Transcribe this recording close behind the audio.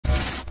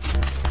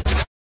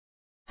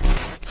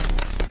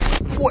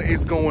What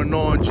is going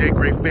on,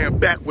 Jaygraytv fam?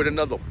 Back with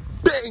another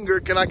banger.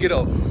 Can I get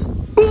a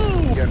boom?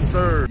 Yes,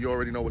 sir. You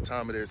already know what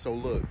time it is. So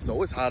look,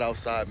 so it's hot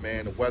outside,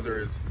 man. The weather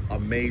is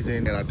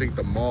amazing, and I think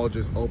the mall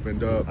just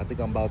opened up. I think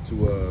I'm about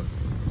to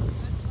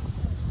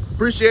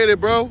appreciate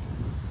it, bro.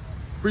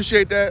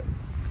 Appreciate that.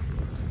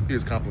 He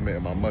is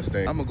complimenting my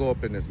Mustang. I'm gonna go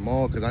up in this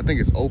mall because I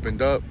think it's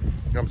opened up. You know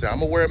what I'm saying? I'm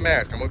gonna wear a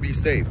mask. I'm gonna be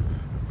safe,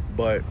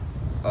 but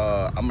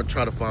I'm gonna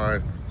try to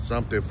find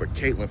something for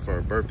Kaitlyn for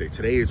her birthday.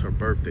 Today is her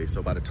birthday,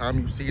 so by the time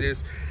you see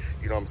this,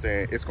 you know what I'm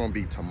saying, it's gonna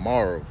be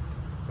tomorrow.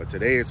 But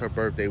today is her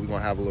birthday. We're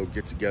gonna have a little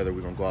get together.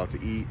 We're gonna go out to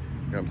eat, you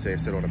know what I'm saying,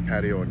 sit on the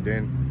patio, and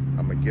then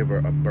I'm gonna give her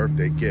a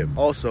birthday gift.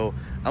 Also,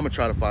 I'm gonna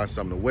try to find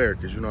something to wear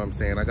because, you know what I'm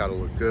saying, I gotta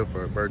look good for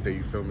her birthday,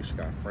 you feel me? She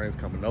got friends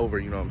coming over,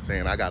 you know what I'm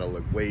saying? I gotta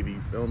look wavy,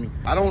 you feel me?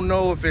 I don't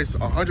know if it's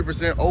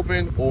 100%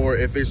 open or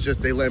if it's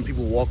just they letting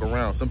people walk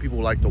around. Some people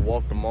like to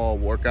walk the mall,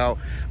 work out.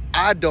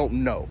 I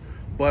don't know.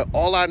 But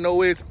all I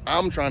know is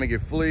I'm trying to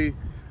get flea.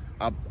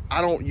 I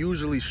don't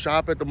usually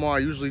shop at the mall. I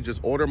usually just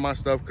order my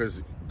stuff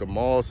because the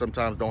malls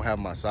sometimes don't have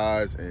my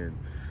size, and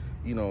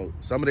you know,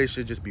 some of they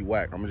should just be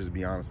whack. I'm gonna just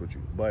be honest with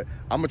you. But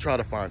I'm gonna try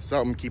to find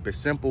something, keep it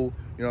simple,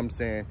 you know what I'm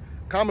saying?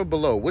 Comment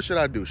below, what should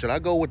I do? Should I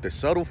go with the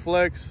subtle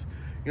flex,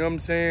 you know what I'm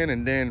saying?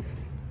 And then,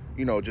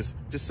 you know, just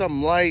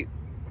something light,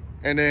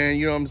 and then,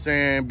 you know what I'm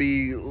saying,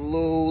 be a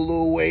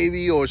little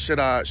wavy, or should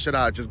I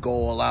just go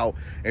all out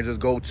and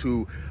just go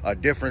to a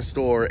different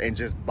store and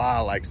just buy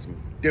like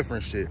some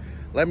different shit?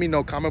 Let me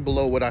know, comment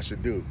below what I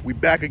should do. We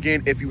back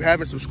again. If you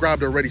haven't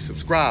subscribed already,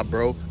 subscribe,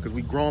 bro, because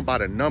we growing by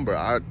the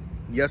number.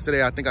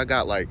 Yesterday, I think I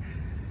got like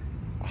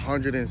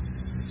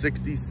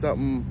 160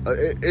 something.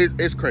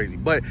 It's crazy,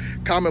 but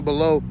comment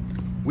below.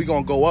 We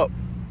gonna go up.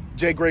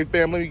 Jaygraytv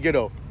family, we get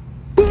a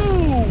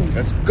boom.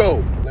 Let's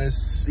go. Let's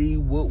see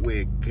what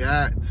we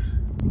got.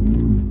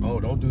 Oh,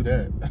 don't do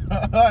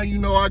that. You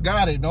know I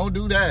got it. Don't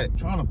do that. I'm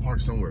trying to park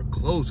somewhere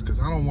close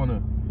because I don't want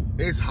to.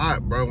 It's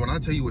hot, bro. When I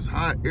tell you it's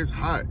hot, it's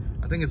hot.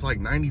 I think it's like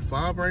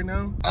 95 right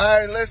now. All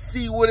right, let's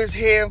see what it's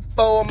here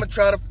for. I'm gonna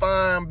try to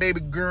find baby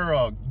girl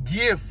a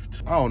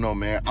gift. I don't know,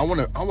 man. I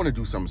wanna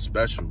do something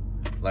special.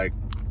 Like,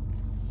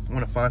 I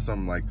wanna find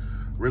something like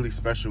really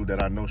special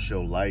that I know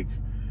she'll like.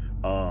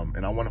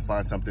 And I want to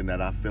find something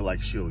that I feel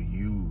like she'll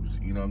use,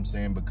 you know what I'm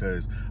saying?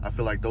 Because I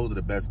feel like those are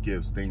the best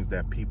gifts, things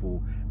that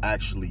people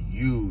actually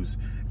use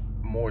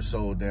more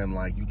so than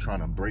like you trying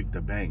to break the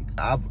bank.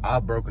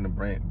 I've broken the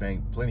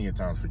bank plenty of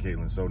times for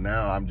Kaitlyn. So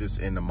now I'm just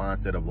in the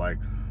mindset of like,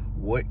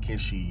 what can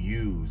she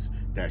use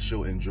that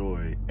she'll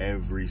enjoy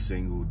every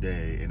single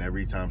day? And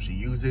every time she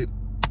use it,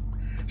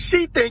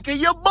 she thinking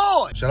your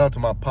boy. Shout out to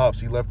my pops.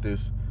 He left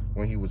this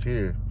when he was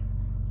here.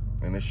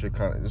 And this shit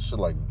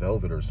like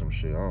velvet or some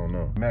shit. I don't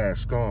know.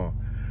 Mask on.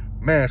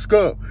 Mask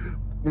up.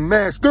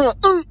 Mask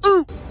up.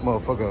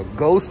 Motherfucker,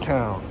 ghost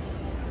town.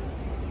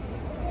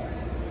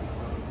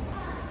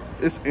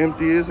 It's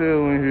empty as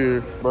hell in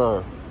here.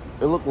 Bruh,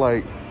 it look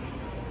like,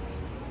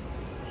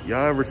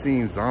 y'all ever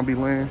seen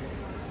Zombieland?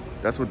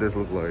 That's what this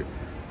look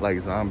like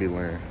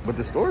Zombieland. But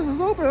the stores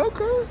is open.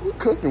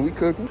 Okay, we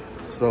cooking.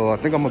 So I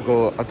think I'm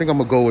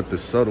gonna go with the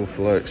subtle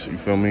flex, you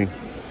feel me?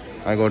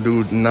 I ain't gonna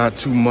do not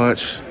too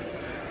much.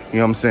 You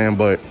know what I'm saying?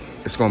 But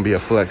it's gonna be a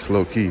flex,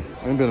 low key.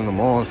 I ain't been in the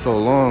mall in so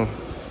long.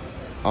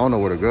 I don't know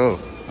where to go. All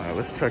right,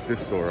 let's check this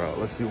store out.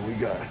 Let's see what we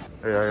got.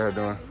 Hey, how y'all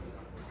doing?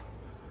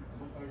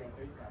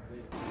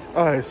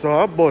 All right, so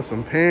I bought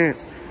some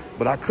pants,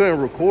 but I couldn't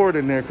record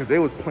in there because they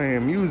was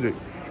playing music.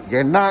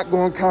 You're not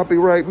gonna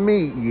copyright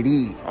me,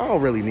 idiot. I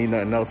don't really need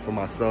nothing else for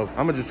myself.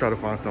 I'm gonna just try to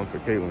find something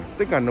for Kaitlyn. I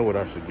think I know what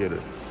I should get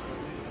her.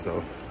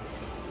 So,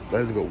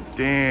 let's go.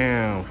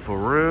 Damn, for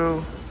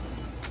real?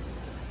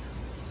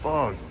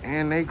 Fuck,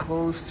 and they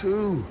closed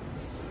too.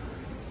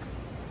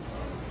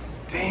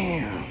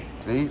 Damn.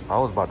 See, I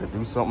was about to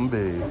do something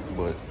big,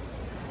 but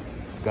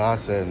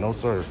God said no,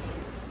 sir.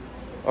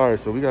 All right,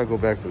 so we gotta go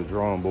back to the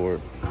drawing board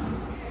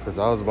because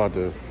I was about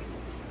to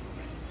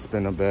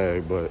spin a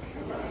bag, but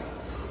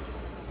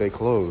they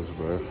closed,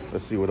 bro.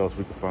 Let's see what else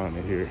we can find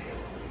in here.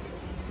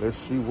 Let's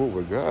see what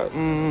we got.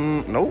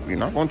 Nope, you're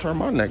not gonna turn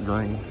my neck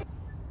green.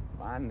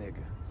 My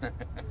nigga.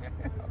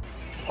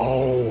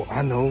 Oh,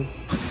 I know.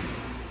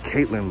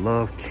 Kaitlyn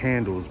love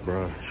candles,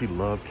 bro. She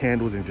love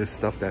candles and just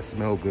stuff that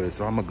smell good.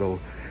 So I'm gonna go.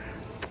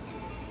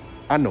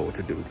 I know what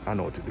to do.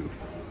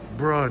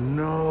 Bruh,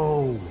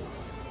 no.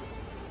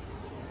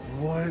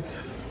 What?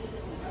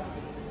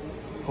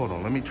 Hold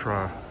on, let me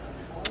try.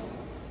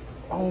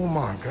 Oh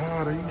my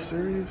God, are you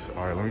serious?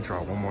 All right, let me try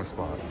one more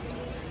spot.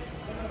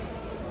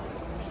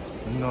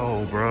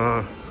 No,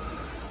 bruh.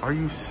 Are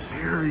you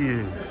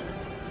serious?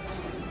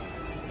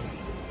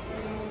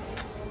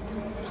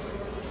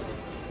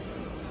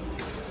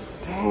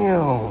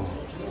 Damn.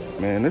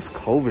 Man, this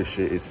COVID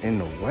shit is in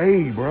the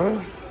way,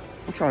 bruh.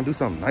 I'm trying to do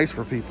something nice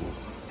for people.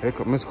 Here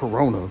comes Miss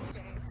Corona.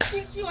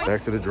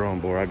 Back to the drawing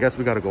board. I guess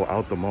we got to go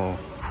out the mall.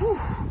 Whew.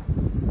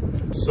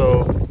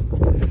 So,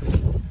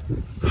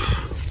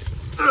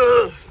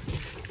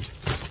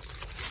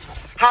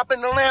 hop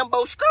in the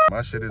Lambo skirt.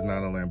 My shit is not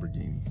a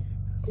Lamborghini,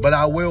 but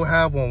I will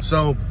have one.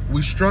 So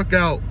we struck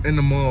out in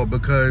the mall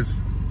because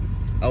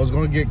I was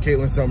gonna get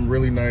Kaitlyn something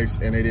really nice,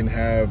 and they didn't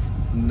have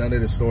none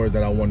of the stores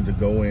that I wanted to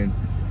go in,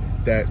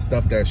 that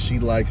stuff that she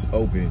likes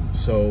open.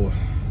 So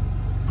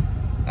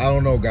I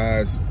don't know,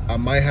 guys. I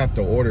might have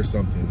to order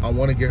something. I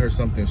want to get her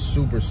something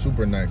super,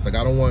 super nice. Like,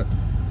 I don't want,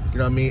 you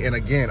know what I mean? And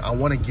again, I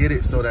want to get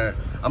it so that,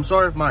 I'm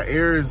sorry if my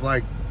air is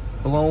like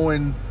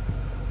blowing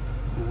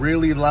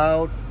really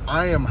loud.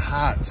 I am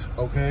hot,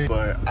 okay?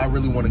 But I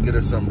really want to get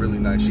her something really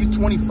nice. She's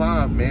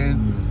 25,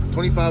 man.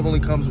 25 only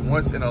comes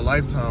once in a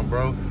lifetime,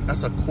 bro.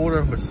 That's a quarter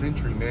of a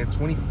century, man.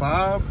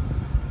 25,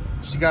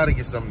 she got to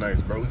get something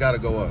nice, bro. We got to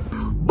go up.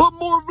 But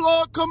more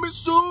vlog coming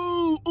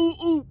soon. Ooh,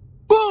 ooh,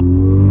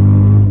 boom.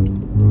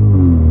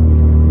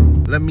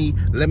 Let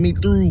me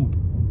through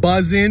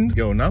buzzing.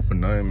 Yo, not for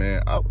nothing,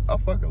 man. I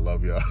fucking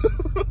love y'all.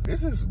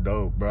 This is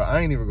dope, bro.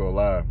 I ain't even gonna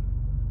lie.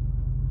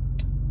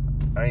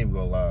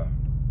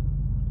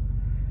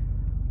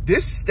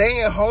 This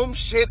staying home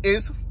shit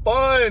is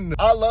fun.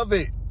 I love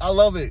it. I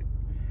love it.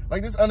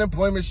 Like, this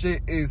unemployment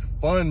shit is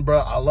fun, bro.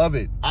 I love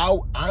it. I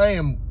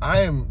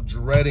am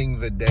dreading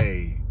the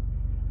day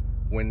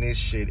when this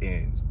shit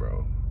ends,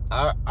 bro.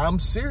 I'm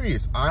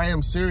serious. I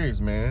am serious,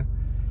 man.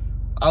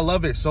 I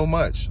love it so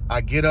much. I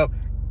get up,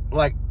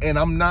 like, and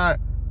I'm not,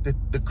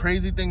 the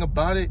crazy thing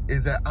about it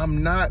is that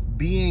I'm not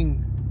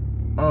being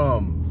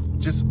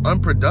just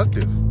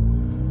unproductive.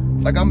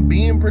 Like, I'm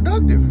being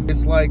productive.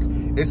 It's like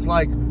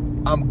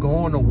I'm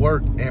going to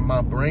work and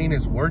my brain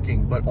is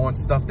working, but on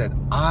stuff that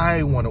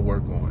I want to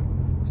work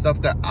on,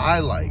 stuff that I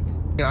like.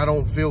 I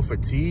don't feel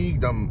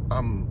fatigued.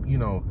 I'm you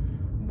know,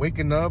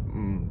 waking up,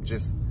 I'm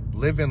just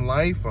living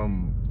life.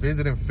 I'm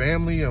visiting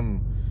family.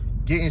 I'm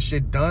getting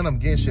shit done. I'm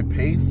getting shit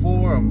paid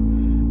for.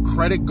 I'm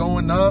credit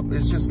going up.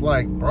 It's just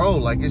like, bro,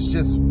 like, it's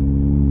just,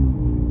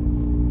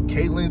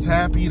 Kaitlyn's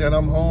happy that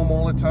I'm home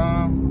all the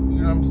time. You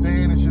know what I'm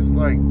saying? It's just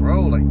like,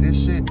 bro, like,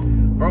 this shit,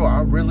 bro,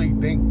 I really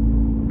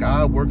think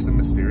God works in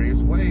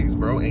mysterious ways,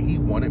 bro. And he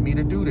wanted me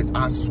to do this.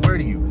 I swear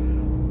to you.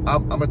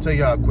 I'm gonna tell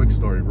y'all a quick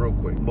story real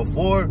quick.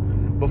 Before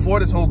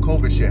this whole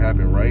COVID shit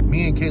happened, right?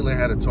 Me and Kaitlyn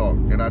had a talk,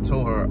 and I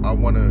told her I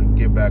want to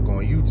get back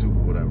on YouTube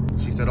or whatever.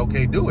 She said,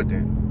 okay, do it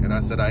then. And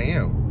I said, I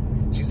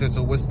am. She said,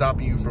 so what's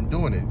stopping you from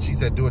doing it? She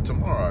said, do it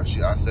tomorrow.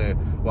 I said,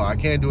 well, I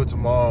can't do it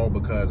tomorrow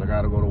because I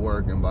got to go to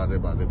work and blah, blah,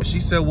 blah. But she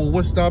said, well,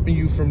 what's stopping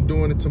you from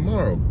doing it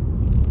tomorrow?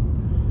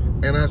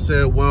 And I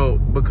said, well,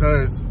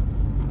 because,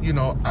 you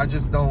know, I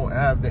just don't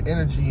have the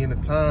energy and the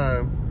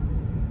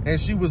time. And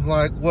she was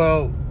like,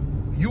 well,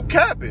 you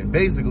capping,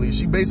 basically.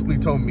 She basically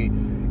told me,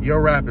 your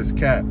rap is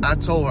cap. I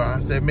told her, I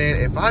said, man,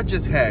 if I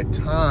just had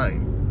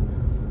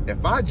time,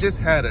 if I just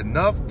had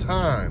enough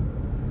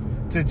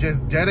time to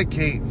just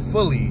dedicate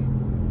fully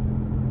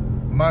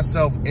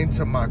myself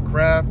into my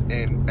craft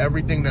and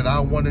everything that I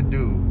want to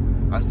do,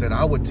 I said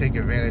I would take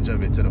advantage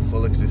of it to the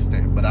fullest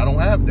extent. But I don't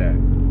have that.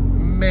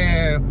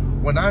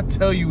 Man, when I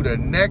tell you the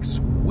next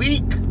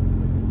week,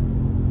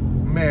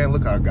 man,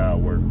 look how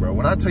God worked, bro.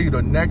 When I tell you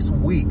the next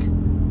week,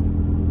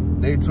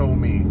 they told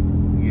me,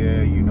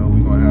 yeah, you know,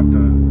 we're gonna have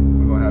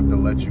to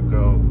let you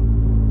go,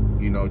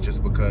 you know,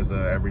 just because of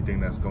everything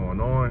that's going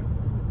on.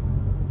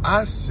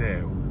 I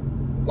said,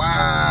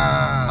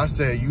 wow. I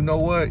said, you know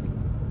what?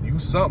 You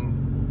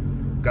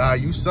something.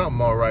 God, you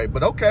something, all right.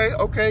 But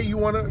okay, you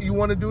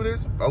wanna do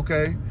this?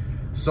 Okay,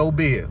 so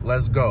be it.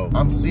 Let's go.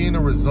 I'm seeing the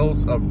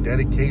results of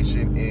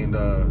dedication and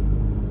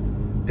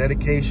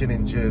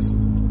just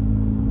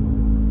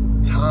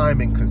time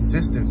and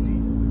consistency.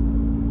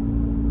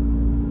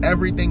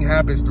 Everything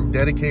happens through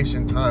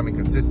dedication, time, and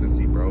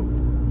consistency, bro.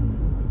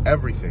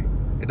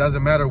 Everything. It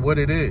doesn't matter what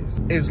it is.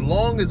 As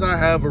long as I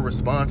have a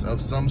response of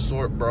some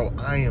sort, bro,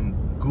 I am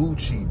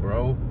Gucci,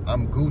 bro.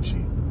 I'm Gucci. You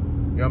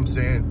know what I'm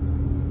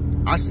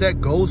saying? I set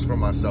goals for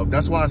myself.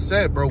 That's why I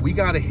said, bro, we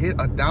got to hit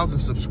 1,000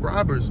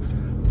 subscribers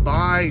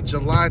by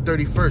July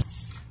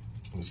 31st.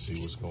 Let me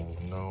see what's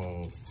going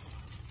on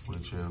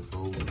with your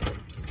food.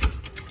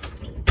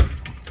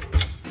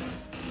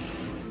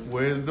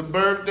 Where's the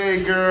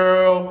birthday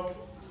girl?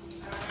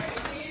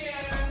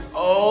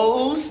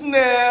 Oh,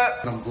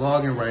 snap. I'm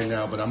vlogging right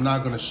now, but I'm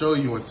not going to show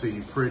you until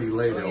you pretty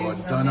later or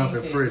done up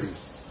and pretty.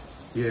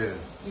 Yeah.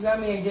 You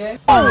got me again?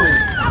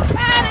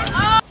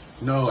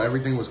 No,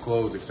 everything was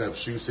closed except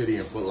Shoe City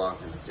and Foot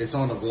Locker. It's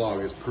on the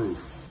vlog, it's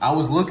proof. I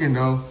was looking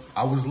though.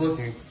 I was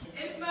looking.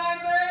 It's my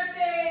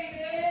birthday,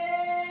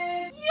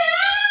 man!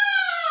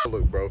 Yeah!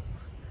 Look, bro.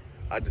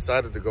 I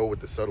decided to go with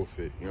the subtle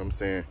fit. You know what I'm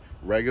saying?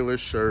 Regular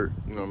shirt.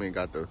 You know what I mean?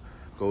 Got the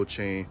gold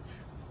chain,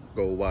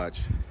 gold watch.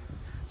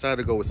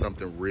 Decided to go with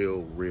something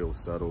real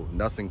subtle.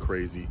 Nothing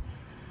crazy.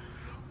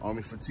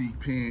 Army fatigue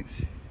pants.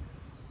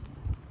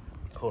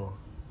 Hold on.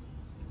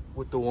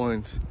 With the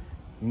ones.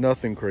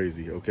 Nothing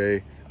crazy,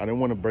 okay? I didn't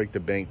want to break the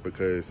bank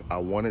because I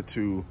wanted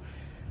to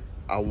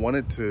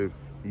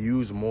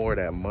use more of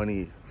that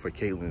money for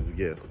Kaitlyn's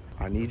gift.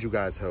 I need you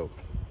guys' help.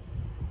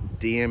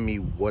 DM me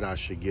what I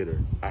should get her.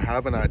 I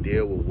have an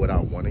idea with what I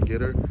want to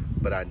get her,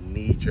 but I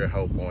need your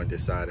help on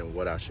deciding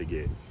what I should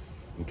get,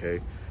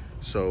 okay?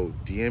 So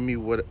DM me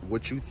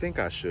what you think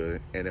I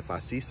should, and if I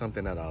see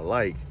something that I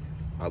like,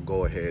 I'll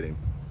go ahead and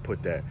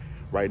put that.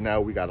 Right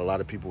now, we got a lot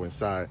of people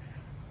inside.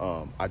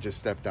 I just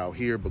stepped out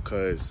here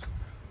because,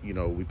 you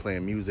know, we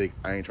playing music.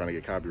 I ain't trying to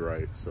get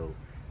copyright, so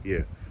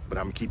yeah. But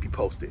I'm gonna keep you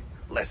posted.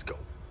 Let's go.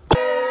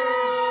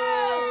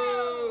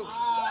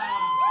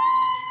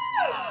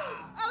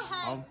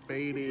 I'm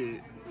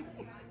faded.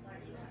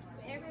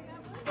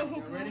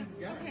 Ready?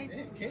 Yeah.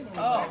 Okay.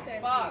 Oh,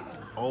 fuck.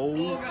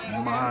 Oh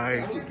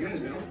my.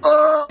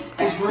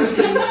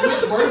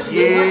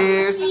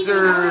 Yes,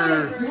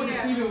 sir.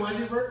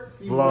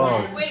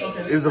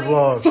 Vlog. Is the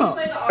vlog.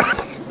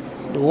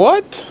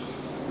 What?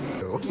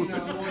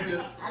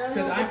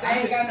 I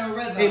ain't got no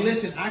rhythm. Hey,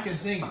 listen, I can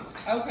sing.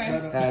 Okay.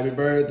 Happy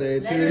birthday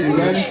to you.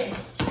 Ready?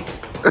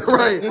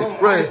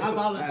 Right. I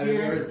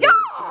volunteer.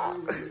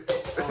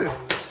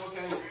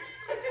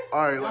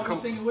 All right, Y'all come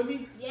singing with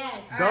me? Yes.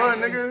 done,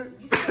 nigga.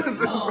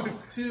 1,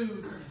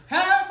 2,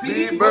 happy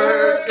Happy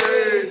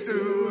birthday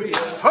to you.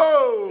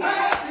 Ho!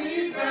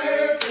 Happy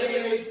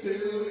birthday to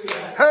you.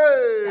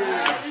 Hey!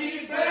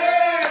 Happy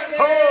birthday.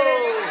 Ho!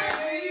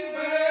 Happy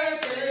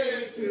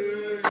birthday to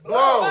you.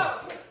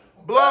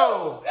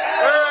 Blow! Hey!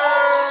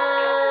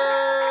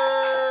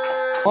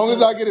 As long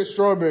as I get a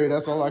strawberry,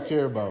 that's all I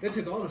care about. It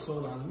took all the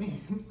soul out of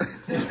me.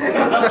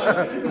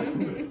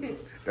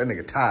 That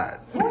nigga tired.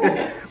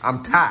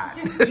 I'm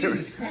tired.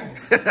 Jesus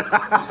Christ. That's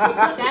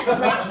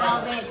red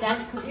velvet.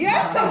 That's cookie.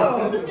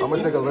 I'm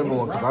gonna take a lemon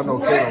one because I know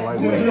Kay don't like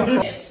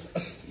lemon.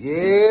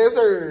 Yes,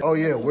 sir. Oh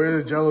yeah,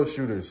 where's the Jello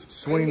shooters?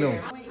 Swing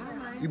them.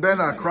 You better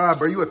not cry,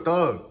 bro. You a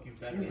thug.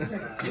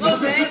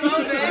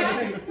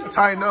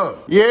 Tighten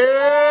up. Yeah.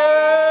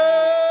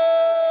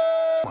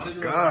 Oh my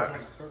God.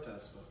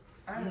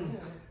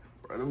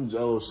 Bro, them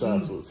Jello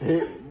shots was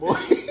hitting, boy.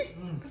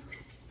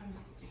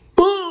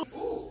 Boom.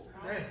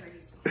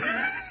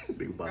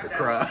 Think about to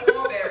cry.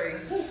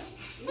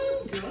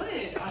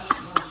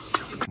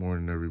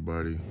 Morning,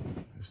 everybody.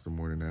 It's the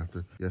morning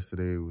after.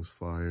 Yesterday was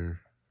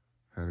fire.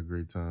 Had a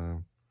great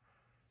time.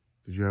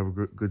 Did you have a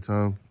good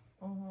time?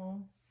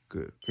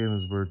 Good.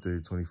 Kaitlyn's birthday,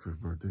 25th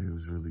birthday, it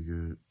was really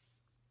good.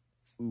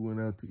 We went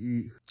out to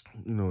eat.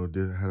 You know,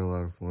 had a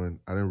lot of fun.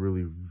 I didn't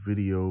really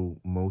video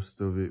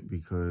most of it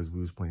because we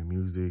was playing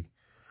music.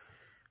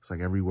 It's like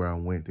everywhere I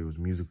went, there was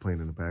music playing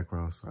in the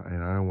background. So,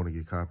 and I don't want to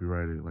get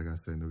copyrighted, like I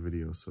said in the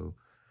video. So,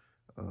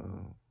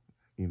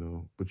 you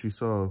know, but you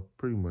saw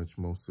pretty much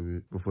most of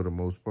it. But for the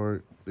most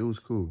part, it was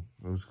cool.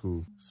 It was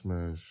cool.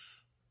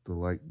 Smash the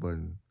like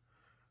button,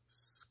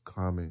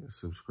 comment,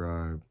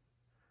 subscribe.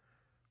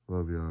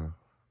 Love y'all.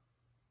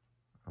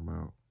 I'm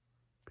out.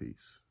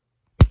 Peace.